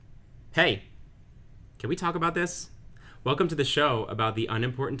Hey, can we talk about this? Welcome to the show about the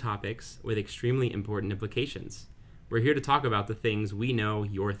unimportant topics with extremely important implications. We're here to talk about the things we know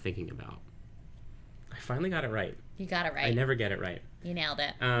you're thinking about. I finally got it right. You got it right. I never get it right. You nailed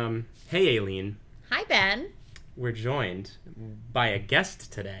it. Hey, Aileen. Hi, Ben. We're joined by a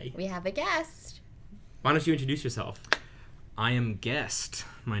guest today. We have a guest. Why don't you introduce yourself? I am guest.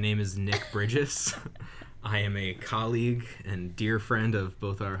 My name is Nick Bridges. I am a colleague and dear friend of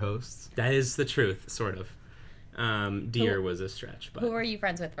both our hosts. That is the truth, sort of. Dear was a stretch, but Who were you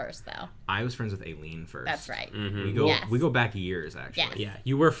friends with first, though? I was friends with Aileen first. That's right. Mm-hmm. We go back years, actually. Yes. Yeah,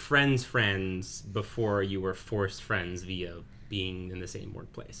 you were friends before you were forced friends via being in the same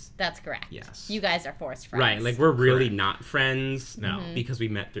workplace. That's correct. Yes. You guys are forced friends. Right, like we're really Correct. not friends No. because we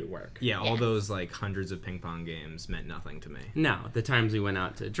met through work. Yeah, all Yes. those like hundreds of ping pong games meant nothing to me. No, the times we went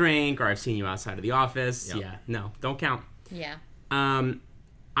out to drink or I've seen you outside of the office, Yep. yeah, no, don't count. Yeah. I'm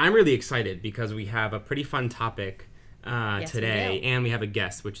really excited because we have a pretty fun topic Yes, we today, do. and we have a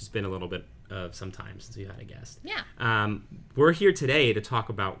guest, which has been a little bit of some time since we've had a guest. Yeah. We're here today to talk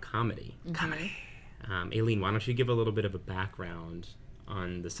about comedy. Comedy. Aileen, why don't you give a little bit of a background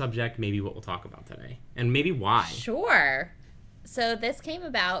on the subject, maybe what we'll talk about today, and maybe why. Sure. So this came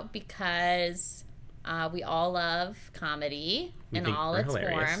about because we all love comedy We in think all we're its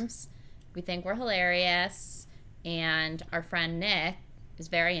hilarious. forms. We think we're hilarious, and our friend Nick is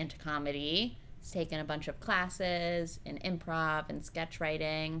very into comedy. He's taken a bunch of classes in improv and sketch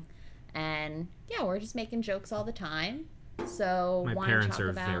writing, and yeah, we're just making jokes all the time. So My wanna parents talk are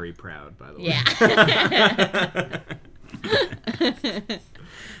about... very proud, by the way. Yeah.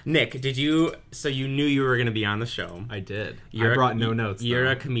 Nick, so you knew you were going to be on the show. I did. You're I brought no notes. You're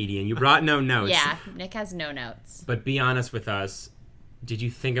though. a comedian. You brought no notes. Yeah, Nick has no notes. But be honest with us. Did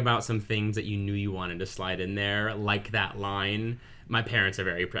you think about some things that you knew you wanted to slide in there, like that line, "My parents are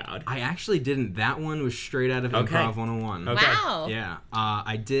very proud"? I actually didn't. That one was straight out of Okay. Improv 101. Okay. Wow. Yeah.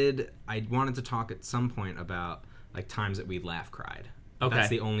 I did. I wanted to talk at some point about like times that we laugh cried. Okay. That's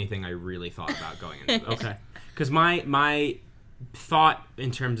the only thing I really thought about going into this. Okay. Because my thought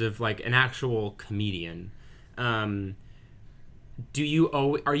in terms of like an actual comedian, are you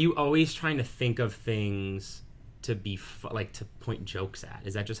always trying to think of things to be like to point jokes at?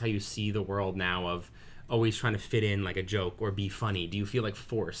 Is that just how you see the world now, of always trying to fit in like a joke or be funny? Do you feel like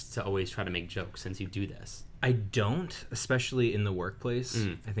forced to always try to make jokes since you do this? I don't, especially in the workplace.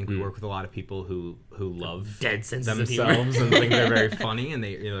 I think we work with a lot of people who love Dead senses of humor. themselves and think they're very funny, and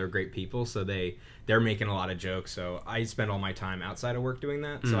they're great people, so they're making a lot of jokes. So I spend all my time outside of work doing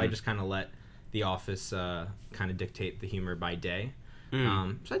that. So I just kind of let the office kind of dictate the humor by day.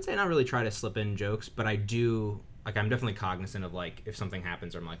 So I'd say not really try to slip in jokes, but I do. Like, I'm definitely cognizant of, like, if something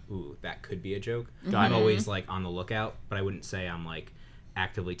happens where I'm like, ooh, that could be a joke. I'm always, like, on the lookout, but I wouldn't say I'm, like,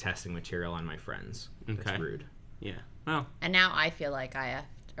 actively testing material on my friends. Okay. That's rude. Yeah. Well, And now I feel like I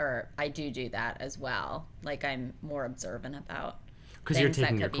do that as well. Like, I'm more observant about because you're things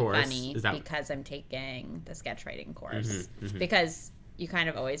taking that your could course. be funny Is that because I'm taking the sketch writing course. Because you kind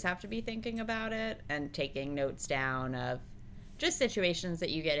of always have to be thinking about it and taking notes down of just situations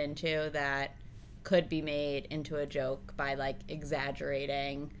that you get into that could be made into a joke by like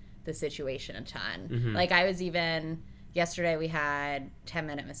exaggerating the situation a ton. Like yesterday we had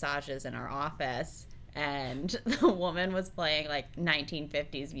 10-minute massages in our office, and the woman was playing like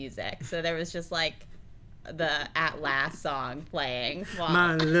 1950s music. So there was just like the At Last song playing.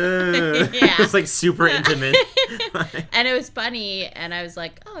 my love? Yeah. It's like super intimate. And it was funny, and I was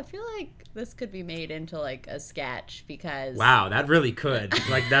like, oh, I feel like this could be made into like a sketch because Wow, that really could.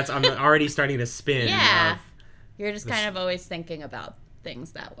 Like I'm already starting to spin. yeah, Of, you're just kind of always thinking about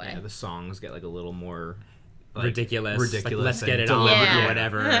things that way. Yeah, the songs get, like, a little more... Like, ridiculous. Like, let's and get it on deliberate. or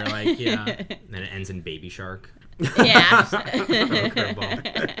whatever. Like, yeah. And then it ends in Baby Shark. Yeah. Throw a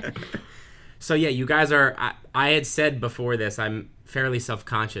curveball. So yeah, you guys are. I had said before this, I'm fairly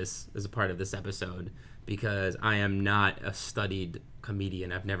self-conscious as a part of this episode because I am not a studied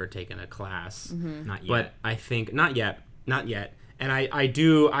comedian. I've never taken a class. Not yet. But I think not yet. And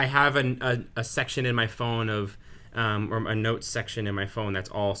I have a section in my phone of or a notes section in my phone that's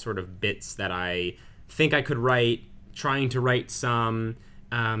all sort of bits that I think I could write, trying to write some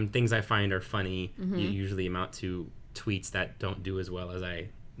things I find are funny. Usually amount to tweets that don't do as well as I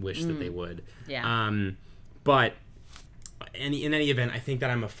wish that they would. Yeah. But in any event, I think that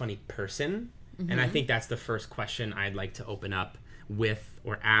I'm a funny person. And I think that's the first question I'd like to open up with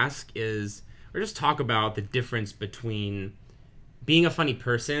or ask is, or just talk about the difference between being a funny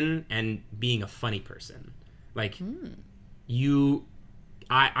person and being a funny person. Like,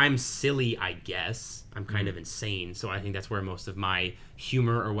 I'm silly, I guess. I'm kind of insane, so I think that's where most of my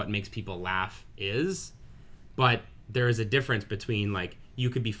humor or what makes people laugh is. But there is a difference between, like, you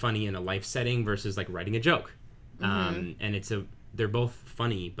could be funny in a life setting versus, like, writing a joke. And they're both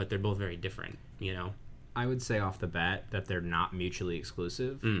funny, but they're both very different, you know? I would say off the bat that they're not mutually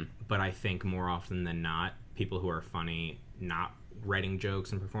exclusive, but I think more often than not, people who are funny not writing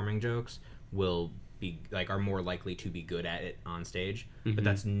jokes and performing jokes will be like are more likely to be good at it on stage. But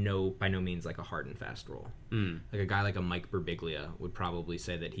that's by no means like a hard and fast rule. Like a guy like a Mike Birbiglia would probably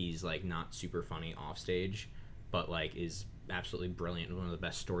say that he's like not super funny off stage, but like is absolutely brilliant and one of the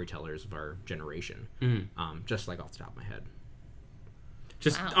best storytellers of our generation. Just like off the top of my head.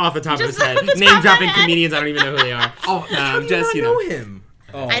 Just off the top of his head. Name dropping comedians, I don't even know who they are. Oh, how do you not know him?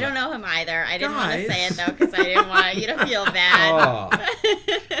 Oh. I don't know him either. I didn't want to say it, though, because I didn't want you to feel bad.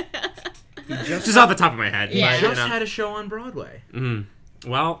 Just off the top of my head. Yeah. He just had a show on Broadway.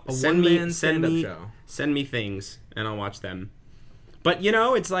 Well, A one-man stand-up show. Send me things, and I'll watch them. But, you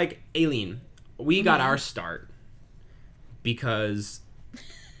know, it's like, Aileen, we got our start because,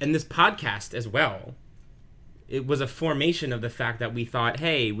 in this podcast as well, it was a formation of the fact that we thought,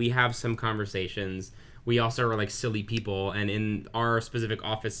 hey, we have some conversations. We also are like silly people, and in our specific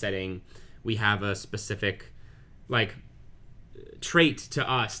office setting, we have a specific like trait to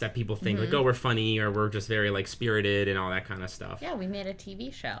us that people think like, oh, we're funny or we're just very like spirited and all that kind of stuff. Yeah, we made a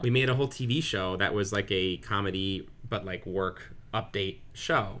TV show. We made a whole TV show that was like a comedy but like work update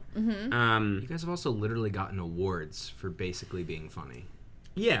show. You guys have also literally gotten awards for basically being funny.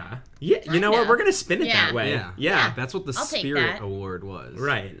 Yeah. You know what? We're gonna spin it that way. Yeah. That's what the I'll take Spirit that. Award was.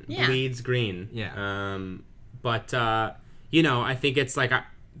 Right. Yeah. Bleeds green. Yeah. But you know, I think it's like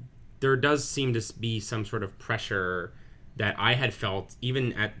there does seem to be some sort of pressure that I had felt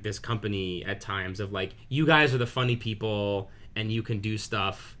even at this company at times of like, you guys are the funny people and you can do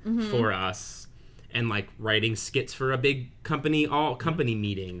stuff for us. And like writing skits for a big company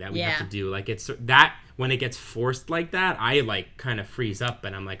meeting that we have to do. Like it's that when it gets forced like that, I like kind of freeze up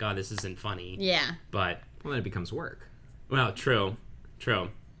and I'm like, oh, this isn't funny. Yeah. But Well, then it becomes work. well, true.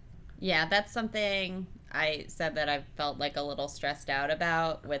 Yeah, that's something I said that I felt like a little stressed out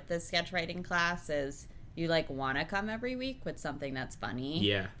about with the sketch writing class is you like want to come every week with something that's funny.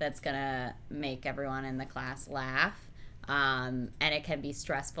 Yeah. That's going to make everyone in the class laugh. And it can be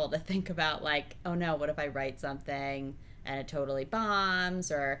stressful to think about like, oh no, what if I write something and it totally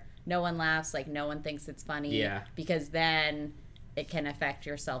bombs or no one laughs, like no one thinks it's funny. Yeah. Because then it can affect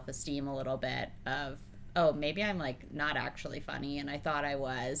your self-esteem a little bit of, oh, maybe I'm like not actually funny and I thought I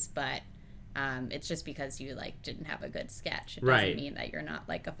was, but it's just because you like didn't have a good sketch. It doesn't mean that you're not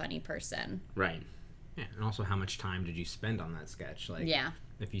like a funny person. Right. Yeah, and also how much time did you spend on that sketch? Like,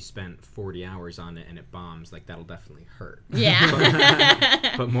 if you spent 40 hours on it and it bombs, like that'll definitely hurt.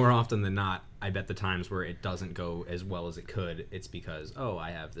 Yeah. But more often than not, I bet the times where it doesn't go as well as it could, it's because, oh,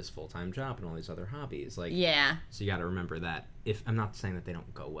 I have this full-time job and all these other hobbies. Like, yeah. So you got to remember that. If I'm not saying that they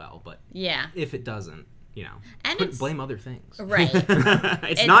don't go well, but if it doesn't, you know, and blame other things. Right.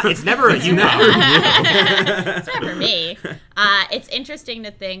 It's never a you know. It's never me. It's interesting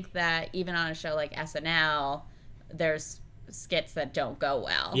to think that even on a show like SNL, there's skits that don't go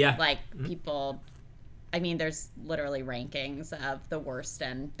well. Yeah. Like people, I mean, there's literally rankings of the worst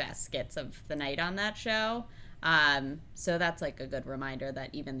and best skits of the night on that show. So that's like a good reminder that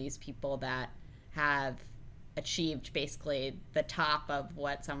even these people that have achieved basically the top of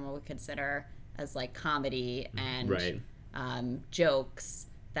what someone would consider as like comedy and jokes,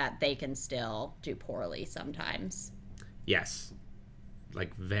 that they can still do poorly sometimes. Yes.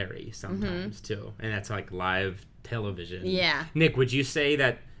 Like very sometimes too. And that's like live television. Yeah. Nick, would you say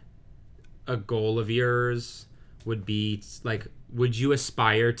that a goal of yours would be like, would you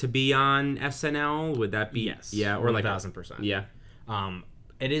aspire to be on SNL? Would that be yes? Yeah, or like 1,000%. Yeah.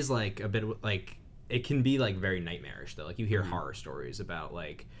 It is like a bit like it can be like very nightmarish though. Like you hear horror stories about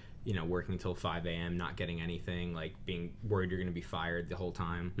like, you know, working till 5 a.m., not getting anything, like being worried you're going to be fired the whole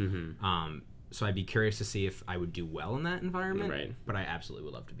time. So I'd be curious to see if I would do well in that environment. Right. But I absolutely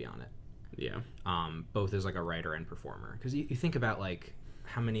would love to be on it. Yeah. Both as like a writer and performer, because you think about like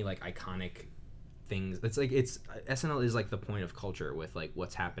how many like iconic things. It's like SNL is like the point of culture with like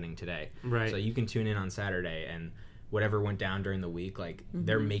what's happening today. Right. So you can tune in on Saturday and whatever went down during the week, like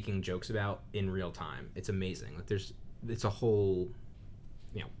they're making jokes about in real time. It's amazing. Like it's a whole,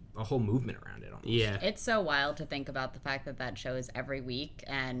 you know, a whole movement around it almost. Yeah. It's so wild to think about the fact that that show is every week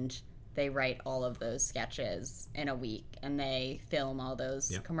and they write all of those sketches in a week and they film all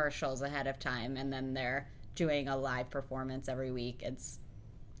those commercials ahead of time and then they're doing a live performance every week. It's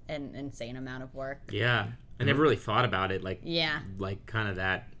an insane amount of work. Yeah. I never really thought about it like kind of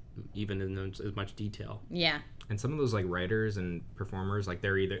that, even in as much detail. Yeah. And some of those like writers and performers, like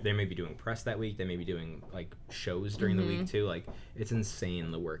they may be doing press that week, they may be doing like shows during the week too. Like it's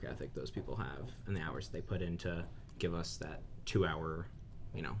insane the work ethic those people have and the hours they put in to give us that 2-hour,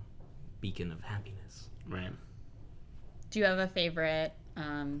 beacon of happiness. Right. Do you have a favorite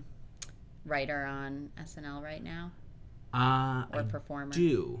writer on SNL right now? Or performer? I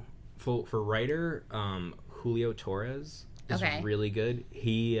do. For writer, Julio Torres is really good.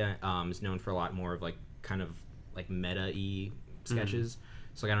 He is known for a lot more of like kind of like meta-y sketches.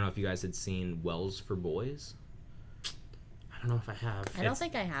 So like, I don't know if you guys had seen Wells for Boys. I don't know if I have. I don't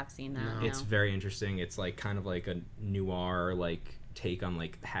think I have seen that. No. It's very interesting. It's like kind of like a noir like take on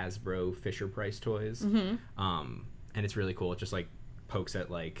like Hasbro Fisher-Price toys. And it's really cool. It just like pokes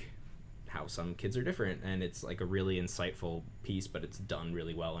at like how some kids are different, and it's like a really insightful piece, but it's done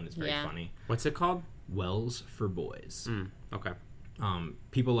really well and it's very funny. What's it called? Wells for Boys. Okay.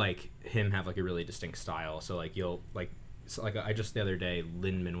 People like him have like a really distinct style, so like I just the other day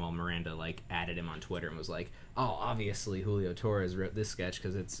Lin-Manuel Miranda like added him on Twitter and was like, oh, obviously Julio Torres wrote this sketch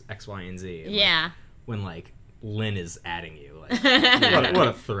because it's X, Y, and Z. And, like, when like Lin is adding you, like what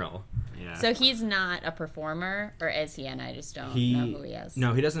a thrill. Yeah. So he's not a performer, or is he? And I just don't know who he is.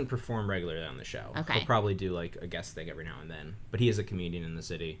 No, he doesn't perform regularly on the show. Okay. He'll probably do like a guest thing every now and then, but he is a comedian in the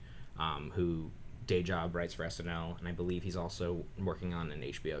city who day job writes for SNL, and I believe he's also working on an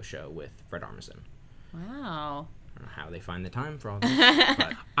HBO show with Fred Armisen. Wow. I don't know how they find the time for all this,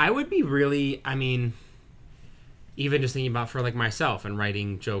 but I would be really, even just thinking about for like myself and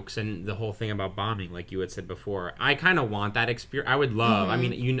writing jokes and the whole thing about bombing, like you had said before, I kind of want that experience. I would love, I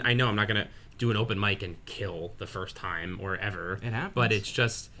know I'm not going to do an open mic and kill the first time or ever. It happens. But it's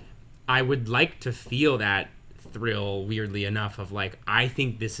just, I would like to feel that thrill, weirdly enough, of like, I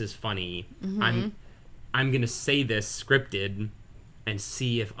think this is funny. I'm going to say this scripted and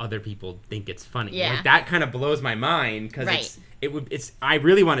see if other people think it's funny. Yeah. Like, that kind of blows my mind because I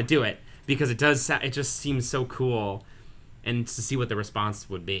really want to do it because it just seems so cool and to see what the response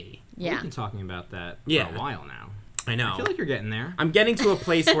would be. Yeah. We've been talking about that for a while now. I know. I feel like you're getting there. I'm getting to a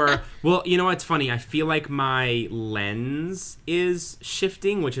place where, well, you know what's funny? I feel like my lens is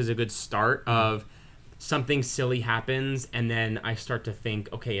shifting, which is a good start of something silly happens, and then I start to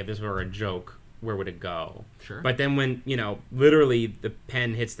think, okay, if this were a joke, where would it go? Sure. But then when, literally the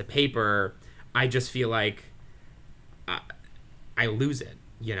pen hits the paper, I just feel like I lose it,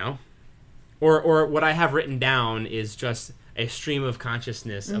 Or what I have written down is just a stream of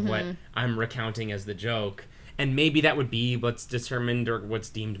consciousness of what I'm recounting as the joke. And maybe that would be what's determined or what's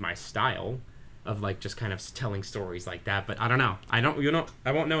deemed my style of like just kind of telling stories like that. But I don't know. I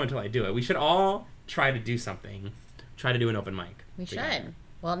won't know until I do it. We should all try to do something. Try to do an open mic. We together. should.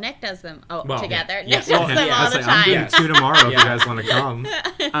 Well, Nick does them Yeah. together. Nick does them all the time. I'm doing 2 tomorrow if you guys want to come.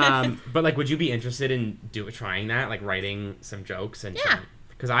 But like, would you be interested in trying that? Like writing some jokes and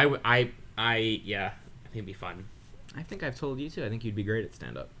because I think it'd be fun. I think I've told you too. I think you'd be great at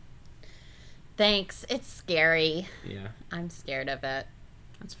stand-up. Thanks. It's scary. Yeah. I'm scared of it.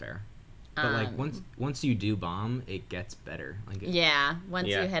 That's fair. But like once you do bomb, it gets better. Like once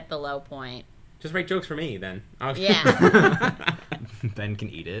you hit the low point. Just write jokes for me then. Ben can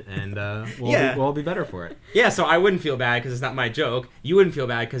eat it, and we'll all be better for it. Yeah, so I wouldn't feel bad because it's not my joke. You wouldn't feel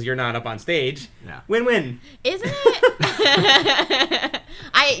bad because you're not up on stage. Yeah. Win-win. Isn't it?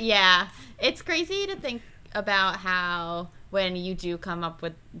 It's crazy to think about how when you do come up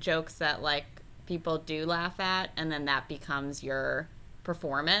with jokes that like people do laugh at, and then that becomes your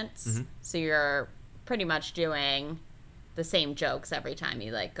performance. So you're pretty much doing the same jokes every time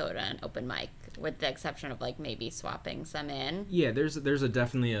you like go to an open mic, with the exception of like maybe swapping some in. Yeah, there's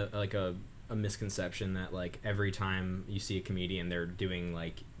definitely a misconception that like every time you see a comedian, they're doing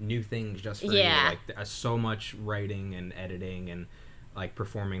like new things just for you. Like so much writing and editing and like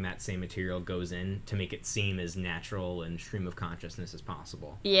performing that same material goes in to make it seem as natural and stream of consciousness as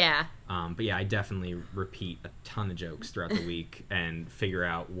possible. Yeah. But yeah, I definitely repeat a ton of jokes throughout the week and figure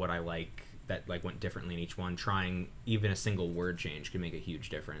out what I like that like went differently in each one. Trying even a single word change can make a huge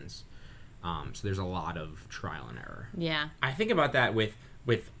difference. So there's a lot of trial and error. Yeah. I think about that with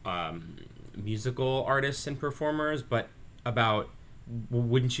musical artists and performers, but about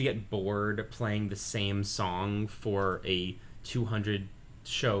wouldn't you get bored playing the same song for a 200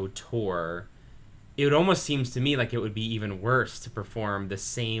 show tour? It would almost seems to me like it would be even worse to perform the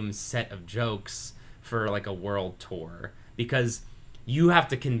same set of jokes for like a world tour, because you have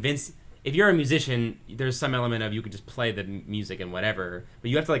to convince. If you're a musician, there's some element of you could just play the music and whatever, but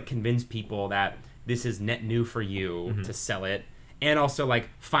you have to like convince people that this is net new for you to sell it, and also like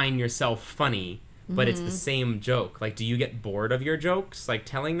find yourself funny but it's the same joke. Like, do you get bored of your jokes, like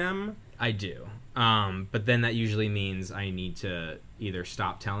telling them? I do. But then that usually means I need to either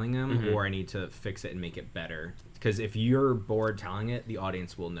stop telling them or I need to fix it and make it better. Because if you're bored telling it, the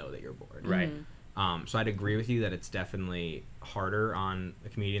audience will know that you're bored. Right. So I'd agree with you that it's definitely harder on a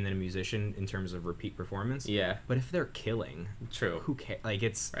comedian than a musician in terms of repeat performance. Yeah. But if they're killing, True. who cares? Like,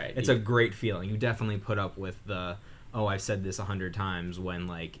 it's Right. a great feeling. You definitely put up with the, oh, I've said this 100 times when,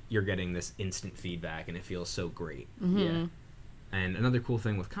 like, you're getting this instant feedback and it feels so great. Yeah. And another cool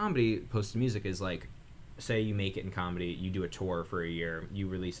thing with comedy, post to music, is like, say you make it in comedy, you do a tour for a year, you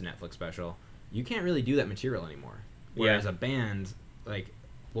release a Netflix special, you can't really do that material anymore. Whereas a band, like,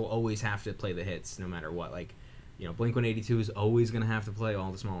 will always have to play the hits no matter what. Like, you know, Blink-182 is always going to have to play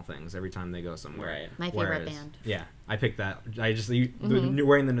all the small things every time they go somewhere. Right. My favorite band. Yeah, I picked that. I just,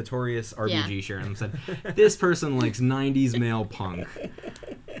 wearing the Notorious RBG shirt, and said, this person likes 90s male punk.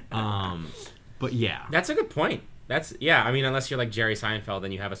 But yeah. That's a good point. I mean, unless you're like Jerry Seinfeld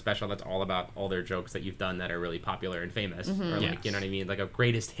and you have a special that's all about all their jokes that you've done that are really popular and famous. Or like, you know what I mean? Like a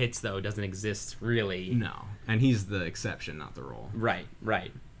greatest hits, though, doesn't exist really. No. And he's the exception, not the rule. Right.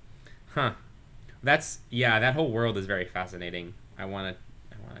 Huh. That whole world is very fascinating. I want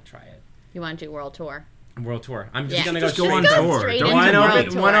to try it. You want to do world tour? World tour. I'm just gonna go on tour. One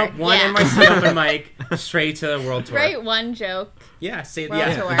in my open mic, straight to the world tour. Write one joke. Yeah, say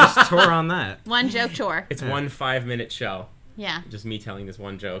World tour. Just tour on that. One joke tour. It's 1 5-minute show. Yeah. Just me telling this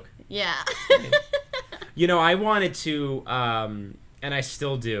one joke. Yeah. You know, I wanted to, and I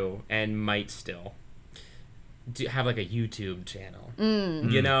still do, and might still, have like a YouTube channel.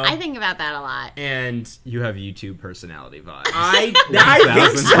 You know, I think about that a lot. And you have YouTube personality vibes. I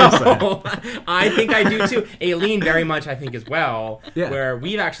think so. I think I do too. Aileen very much, I think, as well. Yeah. Where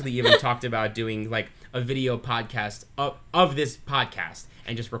we've actually even talked about doing like a video podcast of this podcast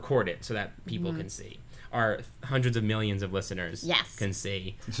and just record it so that people can see. Our hundreds of millions of listeners can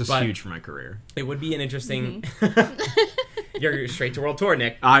see. It's just huge for my career. It would be an interesting. You're straight to world tour,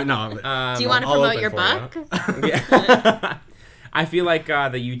 Nick. I know. Do you want to promote your book? Yeah. I feel like the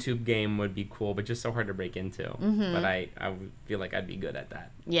YouTube game would be cool, but just so hard to break into. But I feel like I'd be good at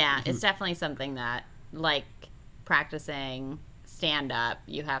that. Yeah, it's definitely something that, like practicing stand-up,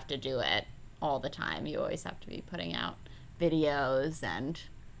 you have to do it all the time. You always have to be putting out videos and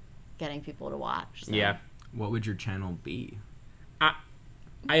getting people to watch. So. Yeah. What would your channel be?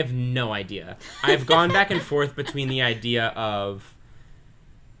 I have no idea. I've gone back and forth between the idea of,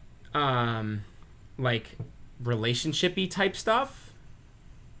 like, relationship-y type stuff,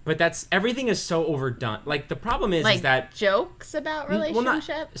 but everything is so overdone. Like, the problem is, like, is that jokes about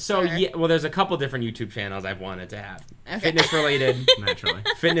relationships. There's a couple different YouTube channels I've wanted to have. Okay. Fitness related, naturally.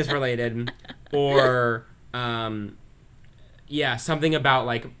 Fitness related, or something about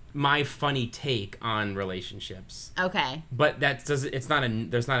like my funny take on relationships. Okay. But there's not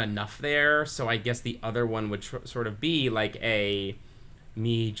enough there, so I guess the other one would sort of be like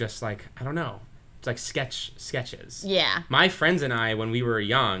me just like, I don't know. It's like sketches. Yeah. My friends and I, when we were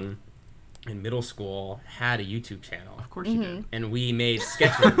young, in middle school, had a YouTube channel. Of course you did. And we made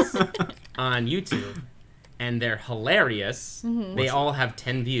sketches on YouTube. And they're hilarious. They all have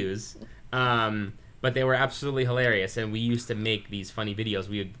 10 views. But they were absolutely hilarious. And we used to make these funny videos.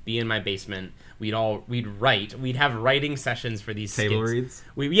 We would be in my basement. We'd write. We'd have writing sessions for these table skits.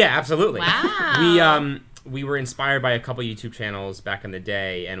 reads? Yeah, absolutely. Wow. We were inspired by a couple YouTube channels back in the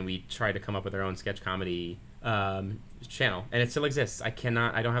day, and we tried to come up with our own sketch comedy channel, and it still exists. I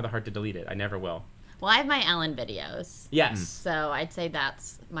don't have the heart to delete it. I never will. Well, I have my Ellen videos. Yes. So I'd say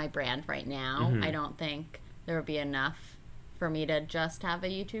that's my brand right now. I don't think there would be enough for me to just have a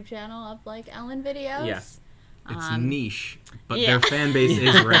YouTube channel of like Ellen videos. Yeah. It's niche, but their fan base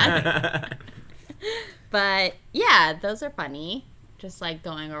is rad. But yeah, those are funny. Just like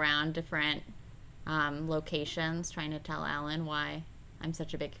going around different locations, trying to tell Ellen why I'm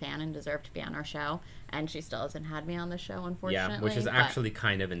such a big fan and deserve to be on our show. And she still hasn't had me on the show, unfortunately. Yeah, which is actually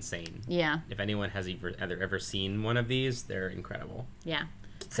kind of insane. Yeah. If anyone has ever seen one of these, they're incredible. Yeah.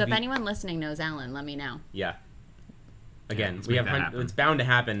 So if anyone listening knows Ellen, let me know. Yeah. Again, Yeah, it's bound to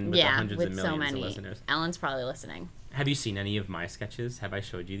happen with the hundreds with of millions so many of listeners. Ellen's probably listening. Have you seen any of my sketches? Have I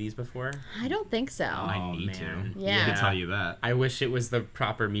showed you these before? I don't think so. I need man. to. Yeah. I can tell you that. I wish it was the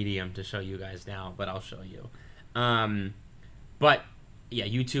proper medium to show you guys now, but I'll show you. But yeah,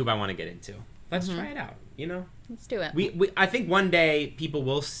 YouTube I want to get into. Let's try it out, you know? Let's do it. I think one day people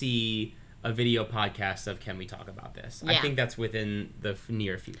will see a video podcast of Can We Talk About This? Yeah. I think that's within the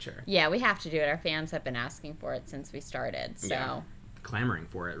near future. Yeah, we have to do it. Our fans have been asking for it since we started. So Yeah. Clamoring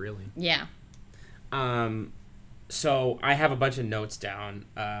for it, really. yeah. So I have a bunch of notes down.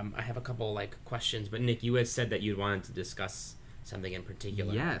 I have a couple like questions, but Nick, you had said that you wanted to discuss something in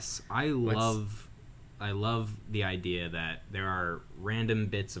particular. Yes, I love the idea that there are random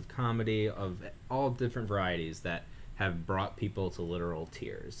bits of comedy of all different varieties that have brought people to literal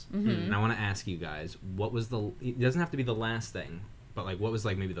tears. And I want to ask you guys, what was it doesn't have to be the last thing, but like what was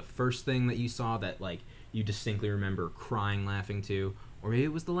like maybe the first thing that you saw that like you distinctly remember crying, laughing to, or maybe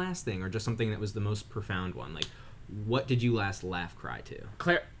it was the last thing, or just something that was the most profound one. Like, what did you last laugh, cry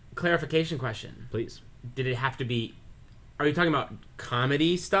to? Clarification question. Please. Did it have to be... Are you talking about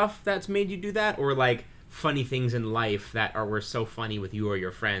comedy stuff that's made you do that? Or, like, funny things in life that were so funny with you or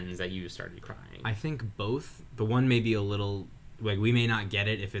your friends that you started crying? I think both. The one may be a little... Like, we may not get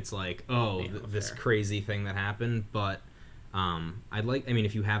it if it's like, this crazy thing that happened, but...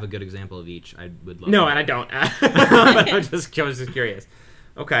 if you have a good example of each, I would love No, and I don't. I was just curious.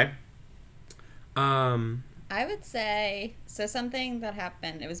 Okay. I would say, so something that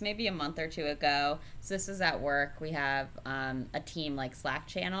happened, it was maybe a month or two ago. So this was at work. We have a team like Slack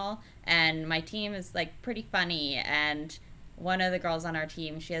channel, and my team is like pretty funny. And one of the girls on our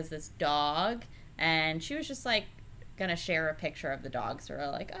team, she has this dog, and she was just like gonna share a picture of the dog. So we're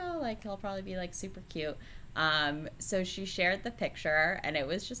like, oh, like he'll probably be like super cute. So she shared the picture, and it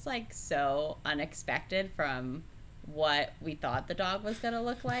was just like so unexpected from what we thought the dog was gonna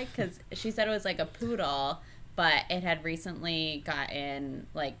look like, because she said it was like a poodle, but it had recently gotten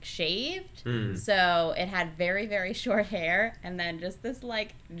like shaved, so it had very, very short hair, and then just this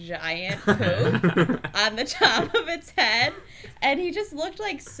like giant poop on the top of its head, and he just looked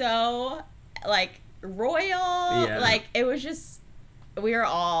like so like royal. Like it was just, we were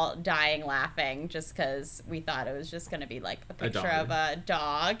all dying laughing just because we thought it was just going to be like a picture of a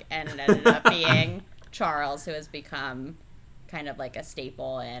dog, and it ended up being Charles, who has become kind of like a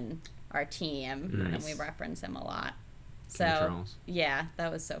staple in our team, and we reference him a lot. So Charles. Yeah, that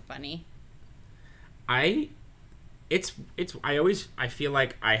was so funny. I feel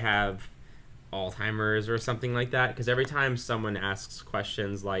like I have Alzheimer's or something like that, because every time someone asks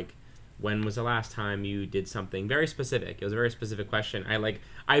questions like, when was the last time you did something very specific? It was a very specific question.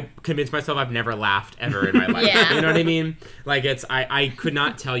 I convinced myself I've never laughed ever in my life. Yeah. You know what I mean? Like I could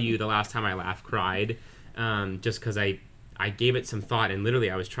not tell you the last time I laughed, cried, just because I gave it some thought, and literally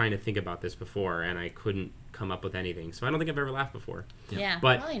I was trying to think about this before, and I couldn't come up with anything. So I don't think I've ever laughed before. Yeah,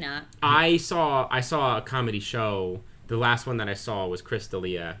 but probably not. I saw a comedy show. The last one that I saw was Chris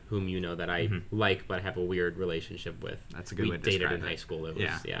D'Elia, whom you know that I like, but I have a weird relationship with. That's a good way to dated describe in it. high school. It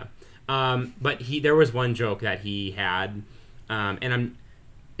was, but there was one joke that he had, and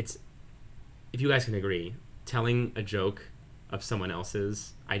if you guys can agree, telling a joke of someone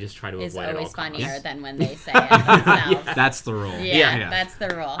else's, I just try to avoid it all always costs. funnier than when they say it themselves. That's the rule. Yeah, that's the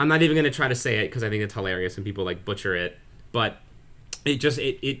rule. I'm not even going to try to say it because I think it's hilarious and people like butcher it, but it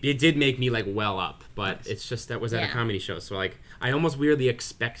did make me like well up. But it's just that was at a comedy show, so like I almost weirdly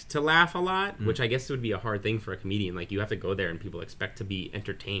expect to laugh a lot, which I guess would be a hard thing for a comedian. Like you have to go there and people expect to be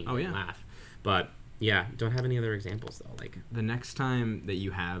entertained and laugh. But yeah, don't have any other examples though. Like the next time that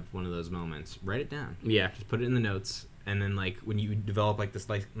you have one of those moments, write it down. Yeah, just put it in the notes. And then, like, when you develop, like, this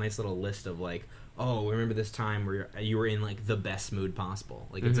like nice little list of, like, oh, remember this time where you were in, like, the best mood possible.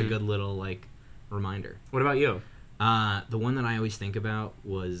 Like, it's a good little, like, reminder. What about you? The one that I always think about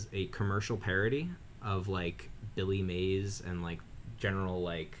was a commercial parody of, like, Billy Mays and, like, general,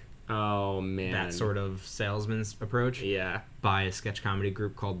 like... Oh, man. That sort of salesman's approach. Yeah. By a sketch comedy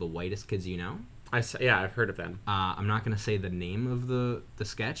group called The Whitest Kids You Know. I've heard of them. I'm not going to say the name of the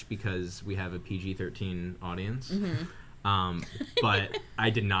sketch because we have a PG-13 audience. But I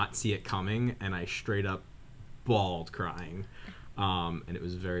did not see it coming, and I straight up bawled crying. And it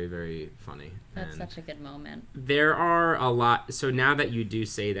was very, very funny. That's such a good moment. There are a lot. So now that you do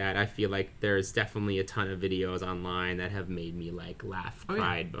say that, I feel like there's definitely a ton of videos online that have made me like laugh,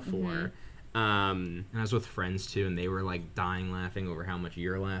 cried before. And I was with friends too, and they were like dying laughing over how much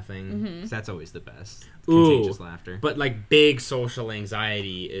you're laughing. 'Cause that's always the best. Contagious laughter. But like big social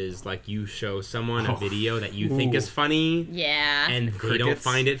anxiety is like you show someone a video that you think is funny, and they don't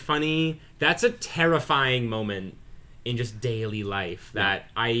find it funny. That's a terrifying moment in just daily life.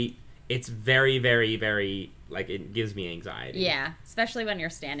 It's very, very, very, like, it gives me anxiety. Yeah, especially when you're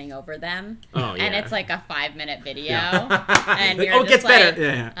standing over them. Oh, yeah. And it's like a 5-minute video. And you're it gets just like,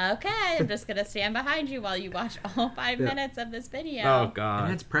 better. Okay, I'm just going to stand behind you while you watch all 5 minutes of this video. Oh, God.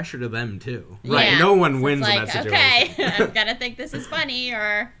 It adds pressure to them, too. Right. Yeah. No one wins like, in that situation. Okay, I'm going to think this is funny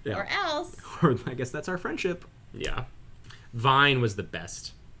or else. Or I guess that's our friendship. Yeah. Vine was the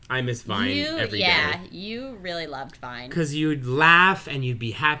best. I miss Vine every day. Yeah, you really loved Vine. Because you'd laugh and you'd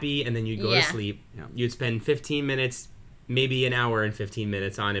be happy and then you'd go to sleep. Yeah. You'd spend 15 minutes, maybe an hour and 15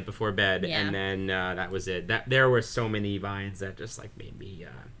 minutes on it before bed, Yeah. and then that was it. There were so many Vines that just like made me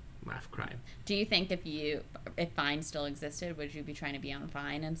laugh, cry. Do you think if Vine still existed, would you be trying to be on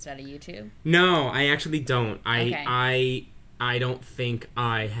Vine instead of YouTube? No, I actually don't. Okay. I don't think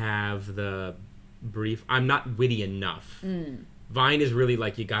I have the brief. I'm not witty enough. Vine is really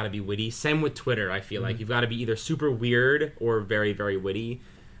like you gotta be witty. Same with Twitter. I feel like you've got to be either super weird or very, very witty.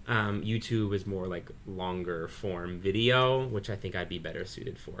 YouTube is more like longer form video, which I think I'd be better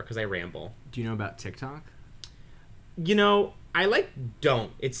suited for because I ramble. Do you know about TikTok? I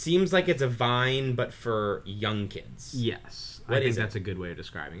don't. It seems like it's a Vine, but for young kids. Yes. What I think is it? that's a good way of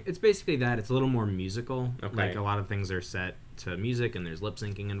describing it. It's basically that. It's a little more musical. Okay. Like a lot of things are set to music and there's lip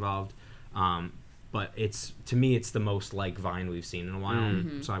syncing involved. But to me, it's the most like Vine we've seen in a while.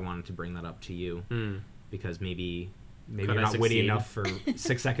 So I wanted to bring that up to you because maybe Could you're I not witty succeed? enough for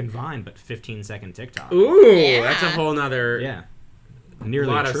 6-second Vine, but 15-second TikTok. Ooh, Yeah. that's a whole nother Yeah.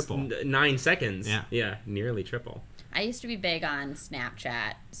 Nearly lot triple. of 9 seconds. Yeah. Nearly triple. I used to be big on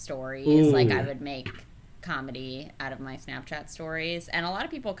Snapchat stories. Ooh. Like, I would make comedy out of my Snapchat stories, and a lot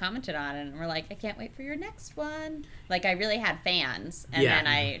of people commented on it and were like, I can't wait for your next one. Like, I really had fans, and Yeah. then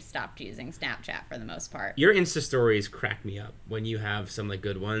I stopped using Snapchat for the most part. Your Insta stories crack me up when you have some like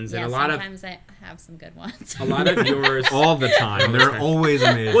good ones, Yeah, and a lot sometimes I have some good ones. of yours. All the time. They're always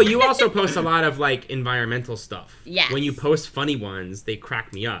amazing. Well, you also post a lot of like environmental stuff. Yes. When you post funny ones, they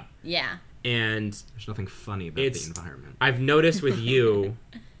crack me up, Yeah. and There's nothing funny about It's- the environment. I've noticed with you,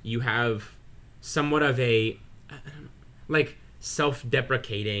 you have somewhat of a I don't know, like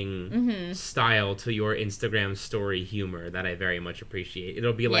self-deprecating style to your Instagram story humor that I very much appreciate.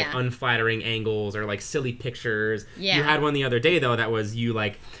 It'll be like Yeah. unflattering angles or like silly pictures. Yeah. You had one the other day though that was you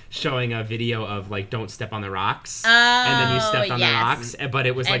like showing a video of like don't step on the rocks, Oh, and then you stepped on the yes. rocks, but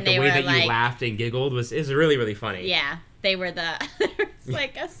it was like And the they way were, that you like- laughed and giggled is really, really funny. Yeah. They were there was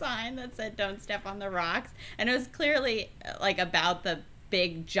like a sign that said don't step on the rocks, and it was clearly like about the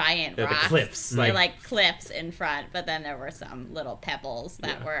big giant The rocks. cliffs, They're like- like cliffs in front, but then there were some little pebbles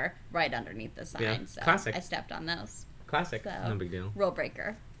that Yeah. were right underneath the sign. Yeah. So Classic. I stepped on those. Classic. So No big deal. rule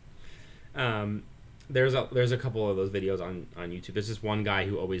breaker. There's a couple of those videos on YouTube. There's this one guy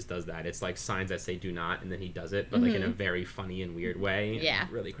who always does that. It's like signs that say do not, and then he does it, but like in a very funny and weird way. and Yeah.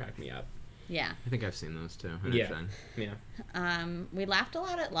 it really cracked me up. Yeah. I think I've seen those too. Yeah. Actually. Yeah. We laughed a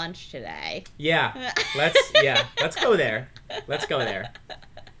lot at lunch today. Yeah. Let's go there. Let's go there.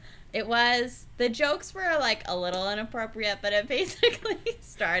 It was, the jokes were like a little inappropriate, but it basically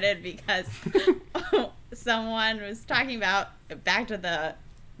started because someone was talking about, back to the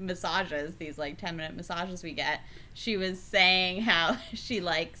massages, these like 10-minute massages we get. She was saying how she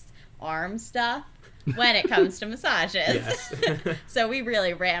likes arm stuff when it comes to massages. Yes. So we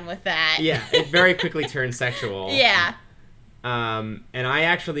really ran with that. Yeah. It very quickly turned sexual. Yeah. And I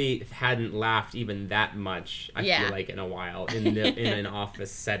actually hadn't laughed even that much. I Yeah. feel like in a while in an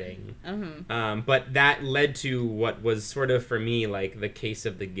office setting. Mm-hmm. But that led to what was sort of for me like the case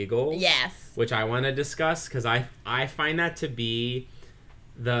of the giggles. Yes. Which I want to discuss because I find that to be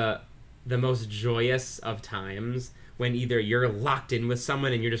the most joyous of times when either you're locked in with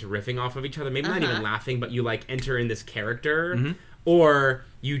someone and you're just riffing off of each other, maybe not even laughing, but you like enter in this character, or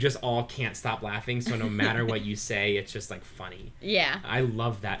you just all can't stop laughing. So no matter what you say, it's just like funny. Yeah. I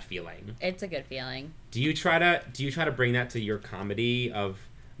love that feeling. It's a good feeling. Do you try to bring that to your comedy of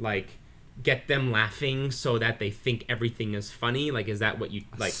like get them laughing so that they think everything is funny? Like, is that what you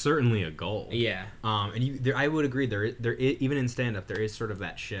like? Certainly a goal. Yeah. And I would agree. There even in stand up, there is sort of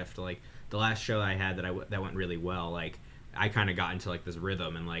that shift. Like the last show I had that went really well. Like I kind of got into like this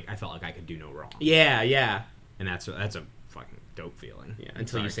rhythm, and like I felt like I could do no wrong. Yeah. Yeah. And that's a fucking dope feeling. Yeah,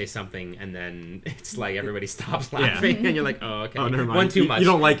 until you Sorry. say something and then it's like everybody stops laughing and you're like, oh, okay. Oh, never mind. One too much. You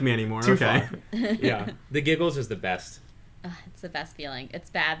don't like me anymore. Too okay. far. Yeah. The giggles is the best. It's the best feeling. It's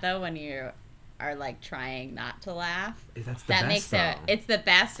bad though when you are like trying not to laugh. That's the That best, makes though. it's the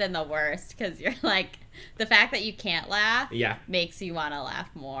best and the worst because you're like, the fact that you can't laugh Yeah. makes you want to laugh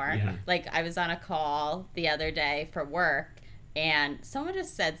more. Yeah. Like I was on a call the other day for work and someone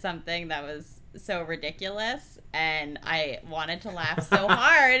just said something that was so ridiculous and I wanted to laugh so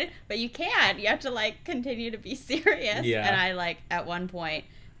hard, but you can't. You have to like continue to be serious. Yeah. And I like at one point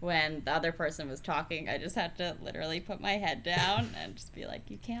when the other person was talking, I just had to literally put my head down and just be like,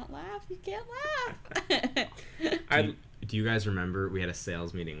 you can't laugh. You can't laugh. Do you guys remember we had a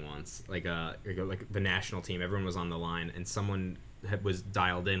sales meeting once, like the national team? Everyone was on the line, and someone was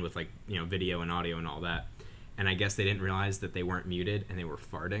dialed in with like video and audio and all that. and I guess they didn't realize that they weren't muted and they were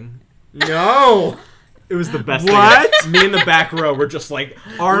farting. No. It was the best What? thing. Me in the back row were just like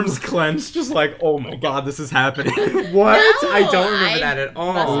arms clenched, just like, oh my god, this is happening. What? No, I don't remember that at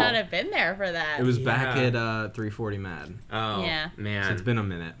all. Must not have been there for that. It was back Yeah. at 340 Mad. Oh, Yeah. man. So it's been a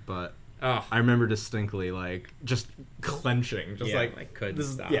minute, but Oh, I remember distinctly like just clenching, just yeah, like couldn't this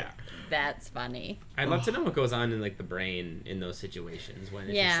is, stop. yeah. That's funny. I'd love to know what goes on in like the brain in those situations when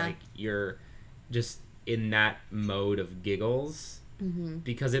it's just Yeah. like you're just in that mode of giggles, Mm-hmm.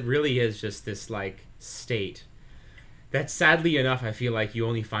 because it really is just this like state that sadly enough I feel like you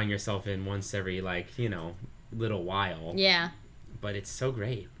only find yourself in once every like, you know, little while. Yeah. But it's so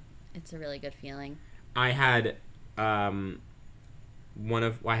great. It's a really good feeling. I had I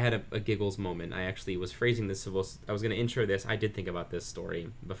had a giggles moment. I actually was phrasing this. I was going to intro this. I did think about this story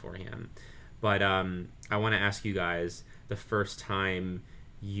beforehand, but I want to ask you guys the first time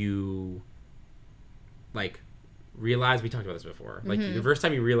you like realized, we talked about this before, like the first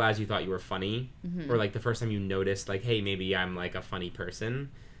time you realized you thought you were funny, or like the first time you noticed like, hey, maybe I'm like a funny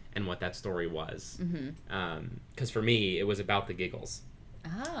person, and what that story was. Because for me, it was about the giggles.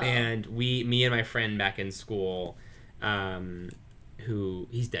 Oh. And me and my friend back in school, who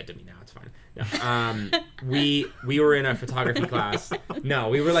he's dead to me now. It's fine. No, we were in a photography class. No,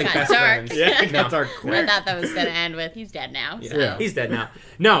 we were like Got best dark. friends. Yeah, No. that's our I quick. thought that was going to end with he's dead now. So. Yeah. He's dead now.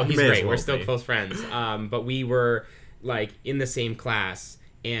 No, he's May as great. well We're still be. close friends. But we were like in the same class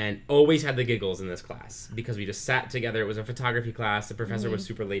and always had the giggles in this class because we just sat together. It was a photography class. The professor was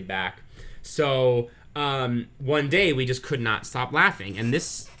super laid back. So one day we just could not stop laughing. And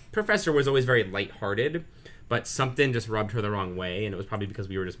this professor was always very lighthearted, but something just rubbed her the wrong way. And it was probably because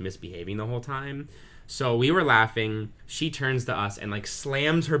we were just misbehaving the whole time. So we were laughing. She turns to us and like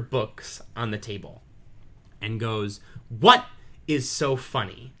slams her books on the table and goes, "What is so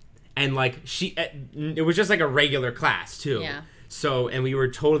funny?" And like it was just like a regular class too. Yeah. So, and we were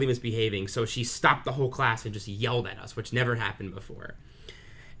totally misbehaving. So she stopped the whole class and just yelled at us, which never happened before.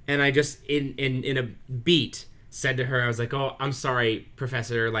 And I just, in a beat, said to her, I was like, "Oh, I'm sorry,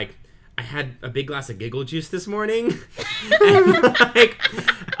 professor. Like, I had a big glass of giggle juice this morning." And like,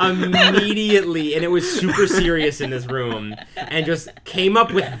 immediately, and it was super serious in this room, and just came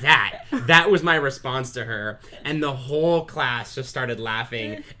up with that. That was my response to her. And the whole class just started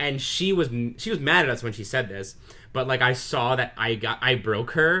laughing. And she was mad at us when she said this. But like I saw that I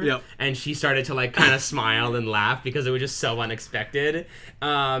broke her, Yep. and she started to like kind of smile and laugh because it was just so unexpected.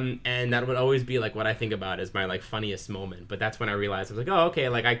 And that would always be like what I think about as my like funniest moment. But that's when I realized I was like, oh, okay,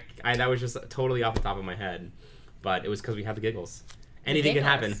 like I that was just totally off the top of my head, but it was because we had the giggles. Anything can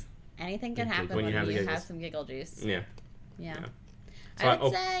happen. Anything can happen when you have some giggle juice. Yeah. Yeah. So I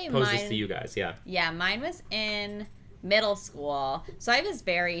would say pose mine. this to you guys. Yeah. Yeah, mine was in middle school, so I was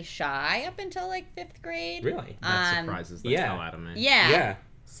very shy up until like 5th grade. Really? That surprises the yeah. hell out of me. Yeah. Yeah.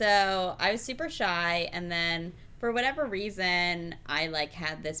 So I was super shy, and then for whatever reason, I like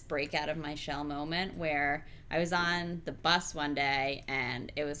had this break out of my shell moment where I was on the bus one day,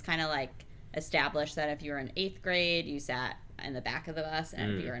 and it was kind of like established that if you were in 8th grade, you sat in the back of the bus,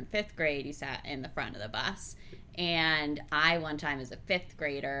 and if you were in 5th grade, you sat in the front of the bus. And I, one time as a 5th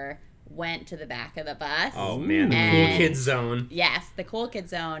grader, went to the back of the bus. Oh man, the cool And- kids zone. Yes, the cool kid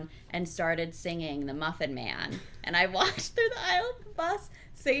zone, and started singing the Muffin Man. And I walked through the aisle of the bus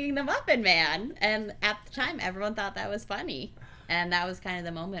singing the Muffin Man. And at the time, everyone thought that was funny. And that was kind of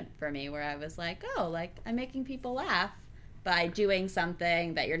the moment for me where I was like, oh, like, I'm making people laugh by doing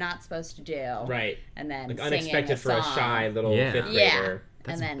something that you're not supposed to do. Right. And then Like singing unexpected for a song. shy little Yeah. 5th Yeah. grader.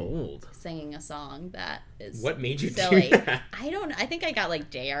 That's and then bold. singing a song that is What made you silly. do that? I think I got, like,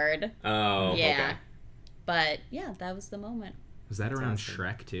 dared. Oh, Yeah. okay. But, yeah, that was the moment. Was that around awesome.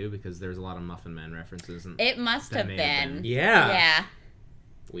 Shrek too? Because there's a lot of Muffin Man references. And It must That have may have been. been. Yeah. Yeah.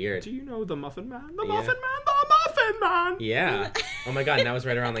 Weird. do you know the Muffin Man? The Yeah. Muffin Man. The Muffin Man. Yeah. Oh my god, and that was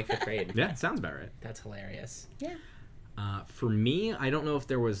right around like 5th grade. Yeah, sounds about right. That's hilarious. Yeah. For me, I don't know if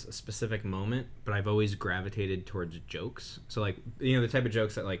there was a specific moment, but I've always gravitated towards jokes. So, like, you know, the type of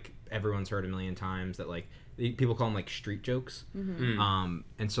jokes that, like, everyone's heard a million times that, like, people call them, like, street jokes.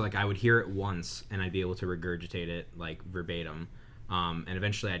 And so, like, I would hear it once, and I'd be able to regurgitate it, like, verbatim. And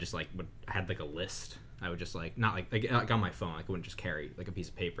eventually I just, like, I had, like, a list. I would just, like, not, like on my phone. Like, I wouldn't just carry, like, a piece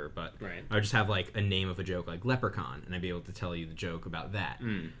of paper, but Right. I would just have, like, a name of a joke, like Leprechaun, and I'd be able to tell you the joke about that.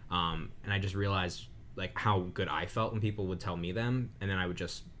 And I just realized, like, how good I felt when people would tell me them, and then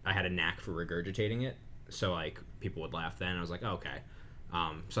I had a knack for regurgitating it, so, like, people would laugh then, and I was like, oh, okay.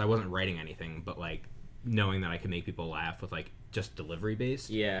 So I wasn't writing anything, but, like, knowing that I could make people laugh with, like, just delivery based,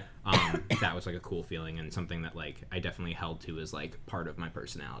 Yeah. that was, like, a cool feeling, and something that, like, I definitely held to as, like, part of my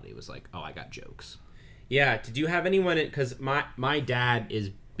personality was, like, oh, I got jokes. Yeah. Did you have anyone? Because my dad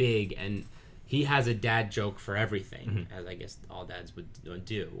is big, and he has a dad joke for everything, as I guess all dads would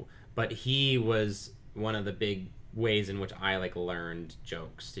do. But he was one of the big ways in which I like learned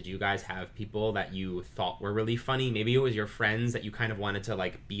jokes. Did you guys have people that you thought were really funny? Maybe it was your friends that you kind of wanted to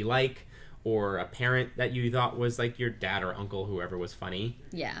like be like, or a parent that you thought was like your dad or uncle, whoever was funny.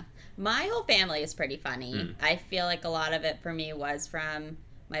 Yeah. My whole family is pretty funny. I feel like a lot of it for me was from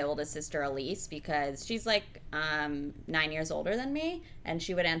my oldest sister, Elise, because she's like 9 years older than me, and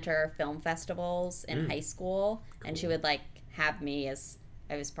she would enter film festivals in high school, and she would like have me as,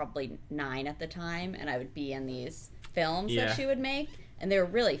 I was probably 9 at the time, and I would be in these films that she would make, and they were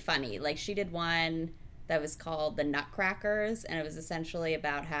really funny. Like, she did one that was called The Nutcrackers, and it was essentially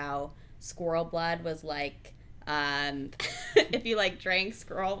about how squirrel blood was like, if you like drank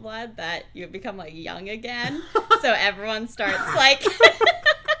squirrel blood, that you would become like young again. So everyone starts like,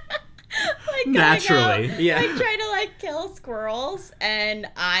 like naturally, like trying to like kill squirrels. And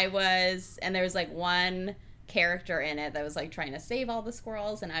there was like one character in it that was like trying to save all the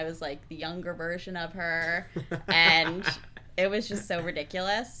squirrels, and I was like the younger version of her, and it was just so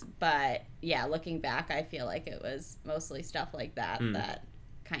ridiculous. But yeah, looking back, I feel like it was mostly stuff like that that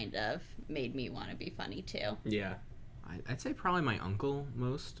kind of made me want to be funny too. Yeah. I'd say probably my uncle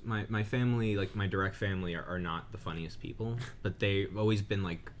most. My family, like my direct family, are not the funniest people, but they've always been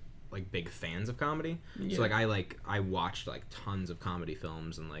like big fans of comedy. Yeah. So I watched like tons of comedy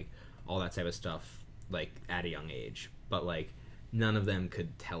films and like all that type of stuff like at a young age, but like none of them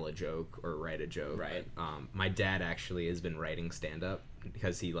could tell a joke or write a joke. Right. My dad actually has been writing stand up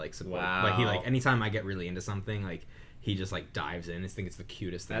because he likes wow. Like he like anytime I get really into something, like he just like dives in. I think it's the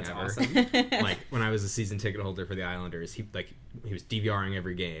cutest thing That's ever. Awesome. Like when I was a season ticket holder for the Islanders, he was DVRing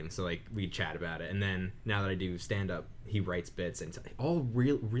every game, so like we'd chat about it. And then now that I do stand up, he writes bits, and it's all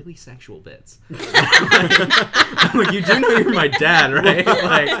really sexual bits. I'm like, you do know you're my dad, right?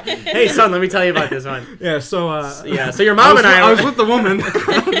 Like, hey son, let me tell you about this one. Yeah, so so your mom I was with the woman.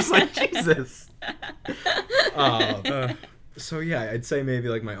 I'm just like, Jesus. So yeah, I'd say maybe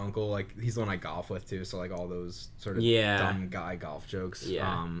like my uncle, like he's the one I golf with too, so like all those sort of dumb guy golf jokes.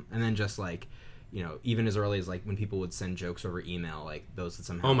 Yeah. And then just like, you know, even as early as like when people would send jokes over email, like those that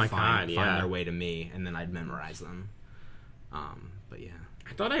somehow find their way to me, and then I'd memorize them. But yeah.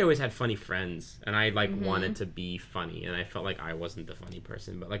 I thought I always had funny friends, and I like wanted to be funny, and I felt like I wasn't the funny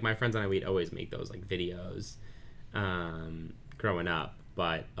person, but like my friends and I, we'd always make those like videos growing up.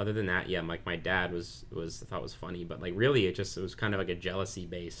 But other than that, yeah, like my dad was thought was funny, but like really it was kind of like a jealousy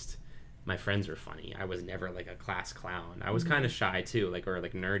based. My friends were funny. I was never like a class clown. I was kind of shy too, like, or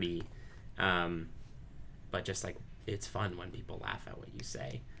like nerdy. But just like it's fun when people laugh at what you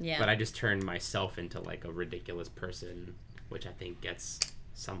say. Yeah. But I just turned myself into like a ridiculous person, which I think gets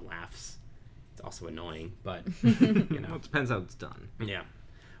some laughs. It's also annoying, but you know, Well, it depends how it's done. Yeah.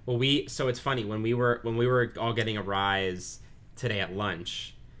 Well, so it's funny when we were all getting a rise today at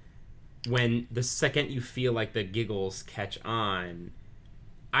lunch, when the second you feel like the giggles catch on,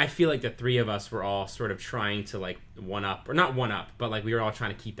 I feel like the three of us were all sort of trying to like one up, or not one up, but like we were all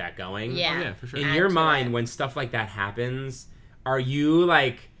trying to keep that going. Yeah, oh, yeah, for sure. In your mind, when stuff like that happens, are you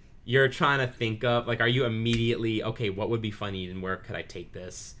like, you're trying to think of like, are you immediately, okay, what would be funny and where could I take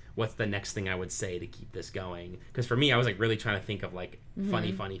this? What's the next thing I would say to keep this going? Because for me, I was like really trying to think of like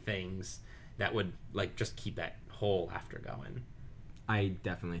funny things that would like just keep that whole laughter going. I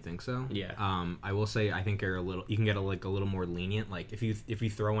definitely think so. Yeah. I will say I think you can get a little more lenient. Like if you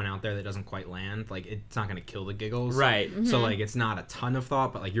throw one out there that doesn't quite land, like it's not gonna kill the giggles. Right. So like it's not a ton of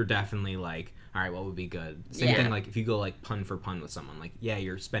thought, but like you're definitely like, all right, what would be good? Same thing like if you go like pun for pun with someone, like yeah,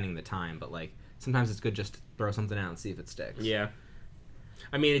 you're spending the time, but like sometimes it's good just to throw something out and see if it sticks. Yeah.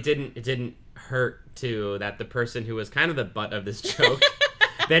 I mean, it didn't hurt too that the person who was kind of the butt of this joke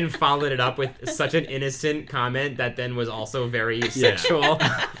then followed it up with such an innocent comment that then was also very sexual,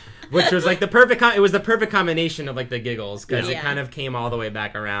 which was like the perfect. It was the perfect combination of like the giggles because it kind of came all the way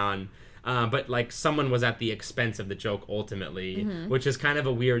back around. But like someone was at the expense of the joke ultimately, which is kind of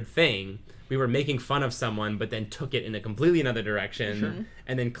a weird thing. We were making fun of someone, but then took it in a completely another direction,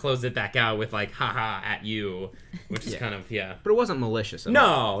 and then closed it back out with like "haha" at you, which is kind of But it wasn't malicious at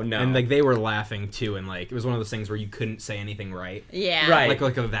all. No. And like they were laughing too, and like it was one of those things where you couldn't say anything right. Yeah. Right.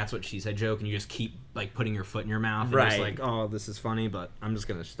 Like a that's what she said joke, and you just keep like putting your foot in your mouth, and just like, oh, this is funny, but I'm just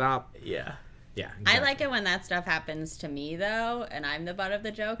gonna stop. Yeah. Yeah. Exactly. I like it when that stuff happens to me though, and I'm the butt of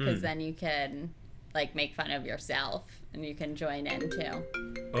the joke, because then you can like make fun of yourself and you can join in too.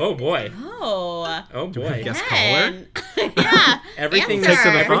 Oh boy. Oh Boy. Guest caller? Yeah. Everything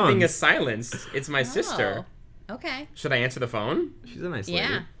is silenced. It's my sister. Okay. Should I answer the phone? She's a nice lady.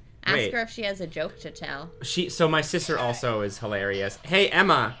 Yeah. Ask Wait. her if she has a joke to tell. So my sister also is hilarious. Hey,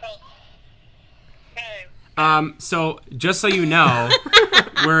 Emma. Hey. So just so you know,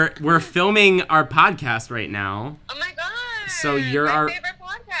 we're filming our podcast right now. Oh my god. So you're my our favorite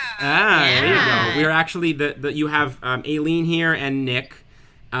podcast. There you Yeah. go. We're actually you have Aileen here and Nick.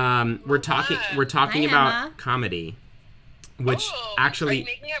 We're talking Hi, about Emma. comedy, which Ooh, actually. Are you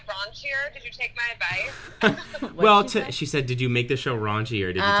making it raunchier? Did you take my advice? Well, she say? she said, "Did you make the show raunchy or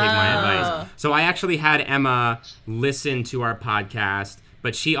did you take my advice?" Oh. So I actually had Emma listen to our podcast,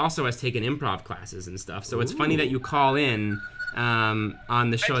 but she also has taken improv classes and stuff. So it's funny that you call in on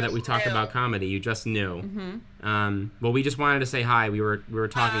the show that we just talk knew. about comedy. You just knew. Well, we just wanted to say hi. We were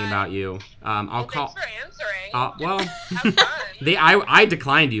talking about you. I'll Well, call. thanks for answering. Well, Have fun. I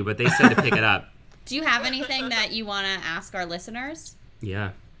declined you, but they said to pick it up. Do you have anything that you want to ask our listeners?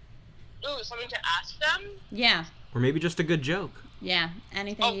 Yeah. Ooh, something to ask them? Yeah. Or maybe just a good joke. Yeah.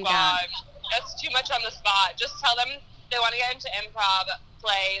 Anything Oh you god. got? That's too much on the spot. Just tell them they want to get into improv,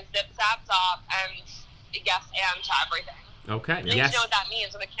 play zip zap zop, and yes and to everything. Okay. They need Yes. to know what that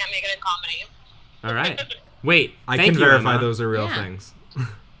means, so they can't make it in comedy. All right. Wait. I thank can you, verify Emma. those are real Yeah. things.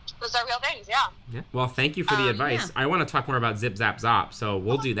 Those are real things, yeah. Well, thank you for the advice. yeah. I want to talk more about Zip Zap Zop, so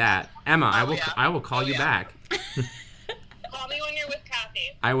we'll do that. Emma, yeah. I will call Oh, you yeah. back. Call me when you're with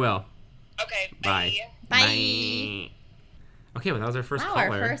Kathy. I will. Okay, Bye. Bye. Okay, well that was our first Wow,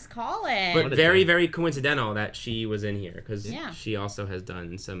 caller. our first call in. But What a very, joke. very coincidental that she was in here because Yeah. she also has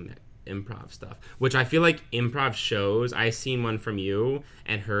done some improv stuff, which I feel like improv shows. I seen one from you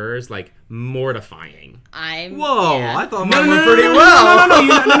and hers, like mortifying. Whoa, yeah. I thought mine went pretty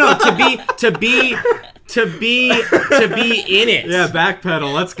well. To be in it. Yeah,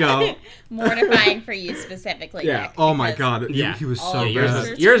 backpedal. Let's go. Mortifying for you specifically. Yeah. Nick, Oh my because- god. Yeah. He was Oh, so Yeah,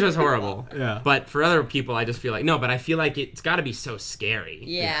 bad. yours was horrible. Yeah. But for other people, I just feel like no. But I feel like it's got to be so scary.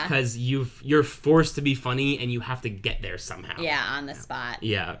 Yeah. Because you're forced to be funny and you have to get there somehow. Yeah, on the spot.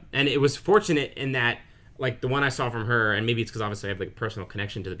 Yeah. And it was fortunate in that, like the one I saw from her, and maybe it's because obviously I have like a personal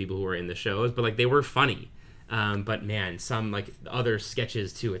connection to the people who were in the shows, but like they were funny. But man, some like other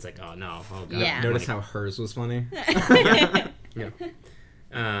sketches too. It's like oh no, oh god. Yeah. Notice how hers was funny. Yeah.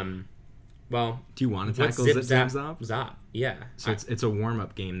 Well, Do you want to what's tackle Zip Zip Zap Zap? Zop? Yeah. So it's a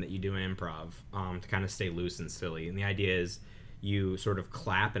warm-up game that you do in improv to kind of stay loose and silly. And the idea is you sort of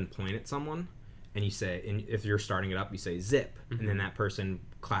clap and point at someone, and you say, and if you're starting it up, you say zip, and then that person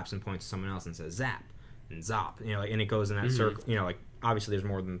claps and points to someone else and says zap and zop. You know, like, and it goes in that circle. You know, like obviously there's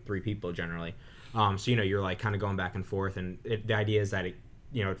more than 3 people generally. So you know you're like kind of going back and forth, and the idea is that it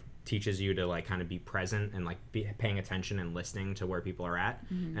teaches you to like kind of be present and like be paying attention and listening to where people are at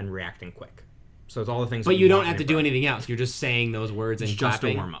and reacting quick. So it's all the things. But that you don't want have to in do improv. anything else. You're just saying those words and It's just a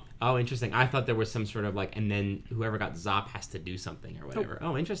clapping. warm-up. Oh, interesting. I thought there was some sort of like, and then whoever got Zop has to do something or whatever.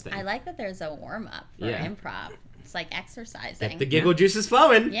 Oh, interesting. I like that there's a warm up for Yeah. improv. It's like exercising. Get the giggle juice is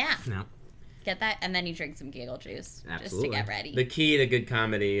flowing. Yeah. No. Get that, and then you drink some giggle juice Absolutely. just to get ready. The key to good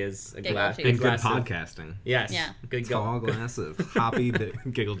comedy is a Giggle glass. juice. And good glass of- podcasting. Yes. Yeah. Good Tall go. glass of hoppy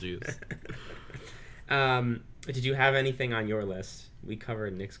giggle juice. Did you have anything on your list? We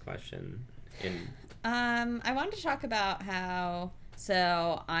covered Nick's question. I wanted to talk about how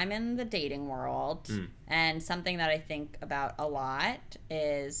I'm in the dating world, and something that I think about a lot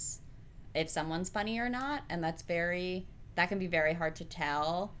is if someone's funny or not, and that can be very hard to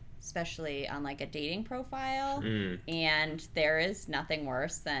tell, especially on like a dating profile. And there is nothing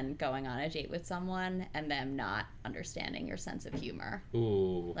worse than going on a date with someone and them not understanding your sense of humor.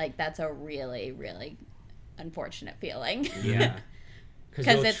 Ooh. Like that's a really, really unfortunate feeling. Yeah.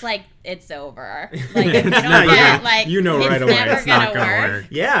 Because it's like it's over. Like if you It's don't never get gonna- like you know right it's away never it's not gonna gonna work. work.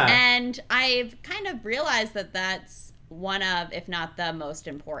 Yeah. And I've kind of realized that that's one of, if not the most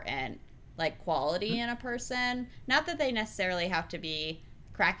important, like quality in a person. Not that they necessarily have to be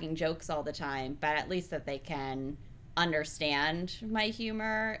cracking jokes all the time, but at least that they can understand my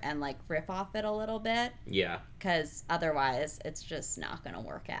humor and like riff off it a little bit. Yeah. Because otherwise, it's just not gonna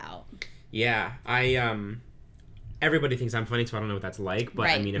work out. Yeah. Everybody thinks I'm funny, so I don't know what that's like. But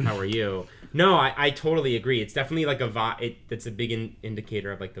I Right. mean, if I were you, no, I totally agree. It's definitely like a vibe. It's a big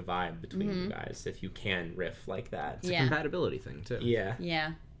indicator of like the vibe between you guys if you can riff like that. It's a Yeah. compatibility thing too. Yeah,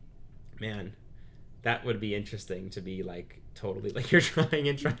 Yeah. man, that would be interesting to be like totally like you're trying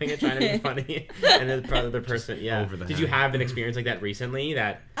to be funny, and then the other person, yeah. over the Did you head. have an experience like that recently?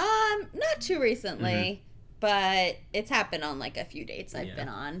 That Not too recently, but it's happened on like a few dates I've Yeah. been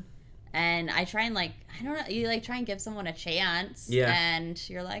on. And I try and like, I don't know, you like try and give someone a chance. Yeah. And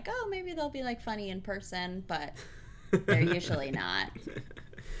you're like, oh, maybe they'll be like funny in person, but they're usually not.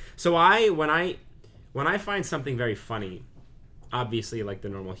 So when I find something very funny, obviously, like, the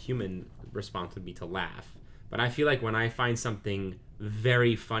normal human response would be to laugh. But I feel like when I find something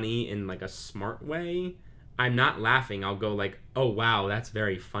very funny in, like, a smart way, I'm not laughing. I'll go, like, oh, wow, that's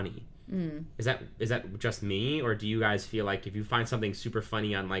very funny. Is that just me? Or do you guys feel like if you find something super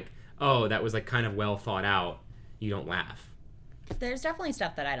funny on, like, oh, that was, like, kind of well thought out, you don't laugh? There's definitely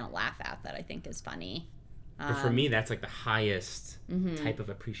stuff that I don't laugh at that I think is funny. But for me, that's, like, the highest type of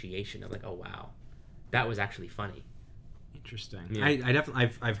appreciation of, like, oh, wow, that was actually funny. Interesting. Yeah. I definitely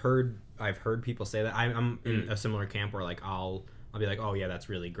I've heard people say that. I'm in a similar camp where, like, I'll be like, oh yeah, that's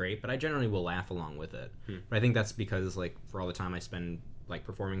really great, but I generally will laugh along with it. But I think that's because, like, for all the time I spend, like,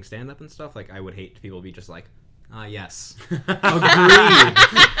 performing stand-up and stuff, like, I would hate people be just like, yes, agreed.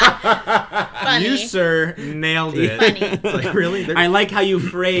 Funny. You, sir, nailed it. Funny. It's like, really? I like how you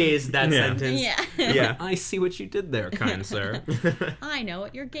phrased that sentence. Yeah. Yeah. I see what you did there, kind sir. I know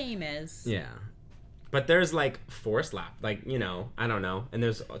what your game is. Yeah. But there's, like, forced laugh, like, you know, I don't know, and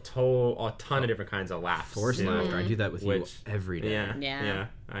there's a ton of different kinds of laughs. Forced too. laughter. I do that with you every day. Yeah.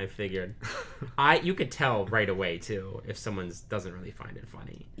 I figured. You could tell right away too if someone doesn't really find it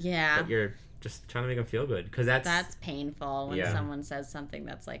funny. Yeah. But you're just trying to make them feel good because that's painful when Yeah. someone says something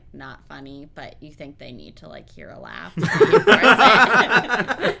that's, like, not funny, but you think they need to, like, hear a laugh.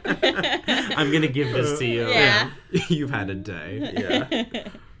 I'm gonna give this to you. Yeah. You've had a day. Yeah.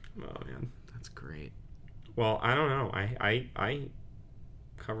 Oh man. That's great. Well, I don't know. I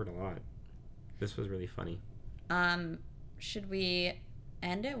covered a lot. This was really funny. Should we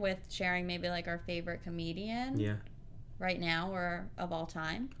end it with sharing maybe, like, our favorite comedian? Yeah. Right now or of all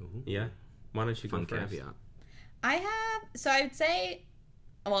time? Ooh. Yeah. Why don't you Fun go first? caveat. I would say,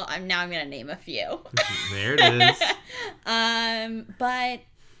 well, I'm gonna name a few. There it is. But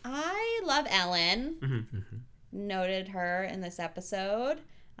I love Ellen. Mm-hmm. Noted her in this episode.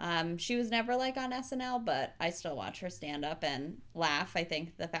 She was never, like, on SNL, but I still watch her stand up and laugh. I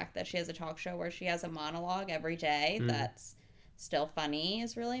think the fact that she has a talk show where she has a monologue every day that's still funny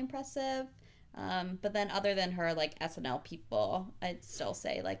is really impressive. But then other than her, like, SNL people, I'd still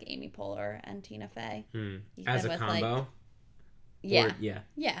say, like, Amy Poehler and Tina Fey. As a combo? Like, yeah. Or, yeah.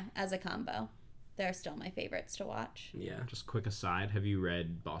 Yeah, as a combo. They're still my favorites to watch. Yeah. Just quick aside, have you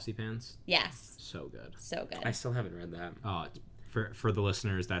read Bossy Pants? Yes. So good. So good. I still haven't read that. For the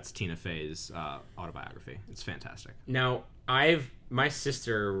listeners, that's Tina Fey's autobiography. It's fantastic. Now, my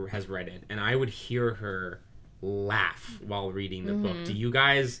sister has read it, and I would hear her laugh while reading the book. Do you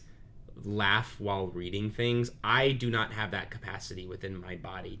guys laugh while reading things? I do not have that capacity within my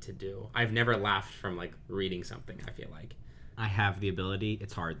body to do. I've never laughed from, like, reading something, I feel like. I have the ability.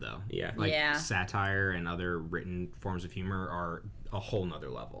 It's hard, though. Yeah. Like, Yeah. satire and other written forms of humor are a whole nother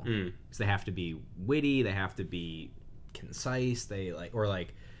level. Mm. Because they have to be witty, they have to be concise,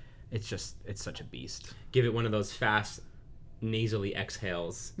 it's such a beast. Give it one of those fast, nasally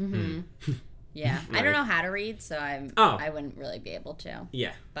exhales. Yeah. I Right. don't know how to read, so I wouldn't really be able to.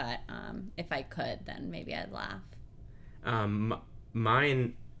 Yeah. But if I could, then maybe I'd laugh.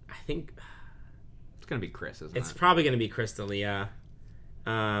 Mine, I think... It's going to be Chris, isn't It's it? probably going to be Crystalia.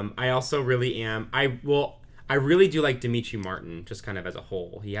 I also really am... I really do like Dimitri Martin, just kind of as a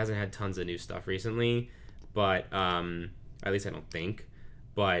whole. He hasn't had tons of new stuff recently, but at least I don't think.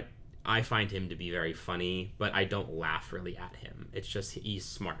 But I find him to be very funny, but I don't laugh really at him. It's just he's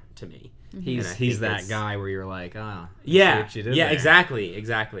smart to me. He's that guy where you're like, Yeah, see what you did yeah, there.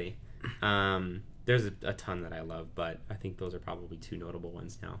 exactly. There's a ton that I love, but I think those are probably two notable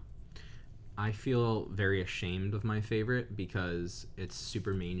ones now. I feel very ashamed of my favorite because it's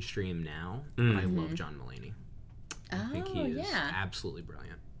super mainstream now. But I love John Mulaney. I think he is absolutely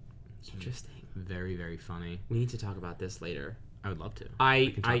brilliant. Interesting. Very, very funny. We need to talk about this later. I would love to.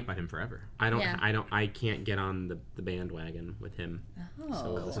 I can talk about him forever. I can't get on the bandwagon with him.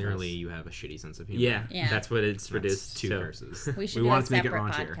 Oh. Clearly, you have a shitty sense of humor. Yeah, that's what it's reduced Two to. curses. We should do a wanted to make it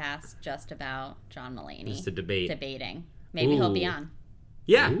separate raunchier. podcast just about John Mulaney. Just a debate. Debating. Maybe he'll be Ooh. on.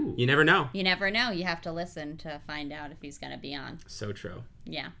 Yeah, Ooh. you never know. You never know. You have to listen to find out if he's going to be on. So true.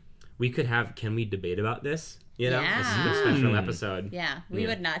 Yeah. We could have. Can we debate about this? You know, Yeah. this is a special episode. Yeah. We Yeah.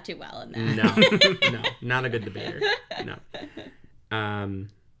 would not do well in that. No, not a good debater. No. All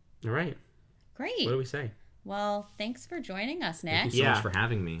right. Great. What do we say? Well, thanks for joining us, Nick. Thank you so Yeah. much for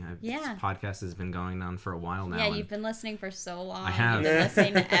having me. Yeah. This podcast has been going on for a while now. Yeah, and you've been listening for so long. I have. You've been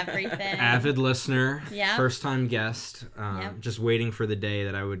listening to everything. avid listener, Yeah. first time guest. Yep. Just waiting for the day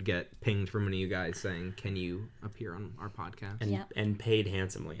that I would get pinged from one of you guys saying, "Can you appear on our podcast?" And paid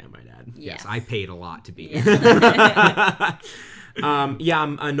handsomely, I might add. Yes, I paid a lot to be here. Yeah. Yeah,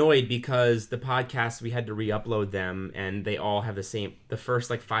 I'm annoyed because the podcasts, we had to re-upload them, and they all have the same. The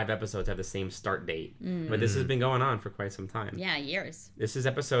first 5 episodes have the same start date, but this has been going on for quite some time. Yeah, years. This is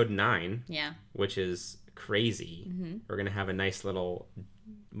episode 9. Yeah. Which is crazy. We're gonna have a nice little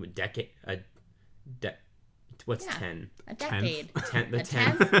decade. What's 10? A decade. 10. The A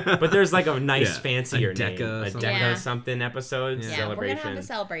 10th. But there's a nice fancier a deca name. A something. deca something episode Yeah, celebration. we're gonna have a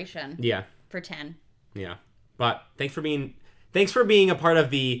celebration. Yeah. For 10. Yeah. But thanks for being a part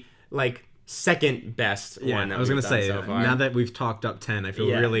of the second best one. That I was we've gonna done say so far. now that we've talked up 10, I feel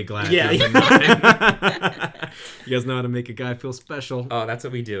Yeah. really glad. Yeah. You guys know how to make a guy feel special. Oh, that's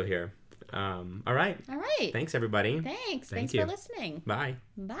what we do here. All right. All right. Thanks, everybody. Thanks. Thank Thanks you. for listening. Bye.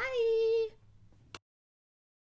 Bye.